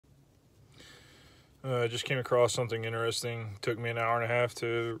I just came across something interesting. Took me an hour and a half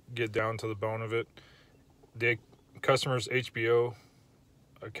to get down to the bone of it. The customer's HBO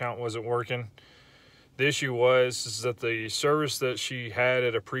account wasn't working. The issue was that the service that she had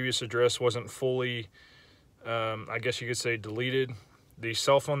at a previous address wasn't fully, I guess you could say, deleted. The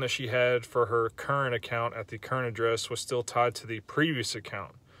cell phone that she had for her current account at the current address was still tied to the previous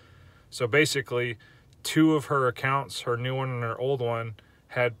account. So basically, two of her accounts, her new one and her old one,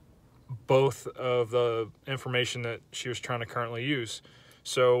 had both of the information that she was trying to currently use.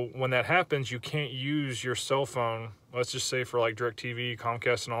 So when that happens, you can't use your cell phone, let's just say for like DirecTV,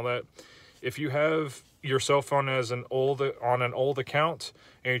 Comcast, and all that. If you have your cell phone as on an old account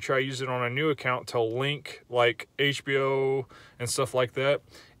and you try to use it on a new account to link like HBO and stuff like that,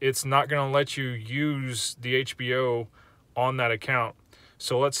 it's not going to let you use the HBO on that account.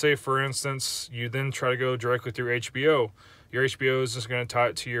 So let's say, for instance, you then try to go directly through HBO. Your HBO is just going to tie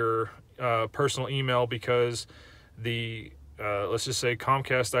it to your personal email because the, let's just say,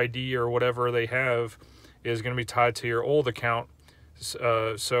 Comcast ID or whatever they have is going to be tied to your old account.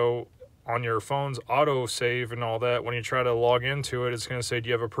 So on your phone's auto save and all that, when you try to log into it, it's going to say, do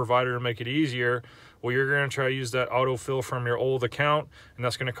you have a provider to make it easier? Well, you're going to try to use that autofill from your old account, and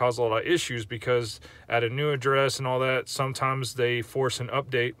that's going to cause a lot of issues because at a new address and all that, sometimes they force an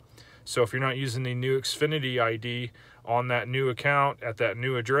update. So if you're not using the new Xfinity ID on that new account at that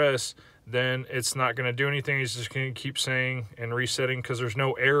new address, then it's not going to do anything. It's just going to keep saying and resetting because there's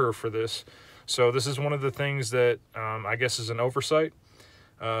no error for this. So this is one of the things that I guess is an oversight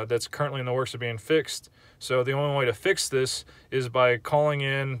that's currently in the works of being fixed. So the only way to fix this is by calling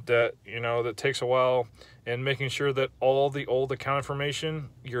in that, that takes a while, and making sure that all the old account information,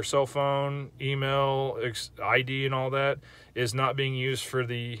 your cell phone, email, ID, and all that is not being used for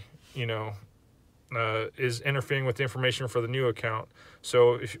the, is interfering with the information for the new account.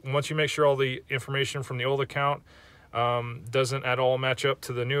 So once you make sure all the information from the old account doesn't at all match up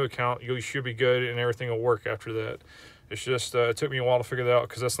to the new account, you should be good and everything will work after that. It's just, it took me a while to figure that out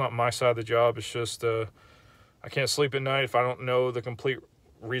because that's not my side of the job. It's just, I can't sleep at night if I don't know the complete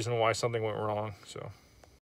reason why something went wrong. So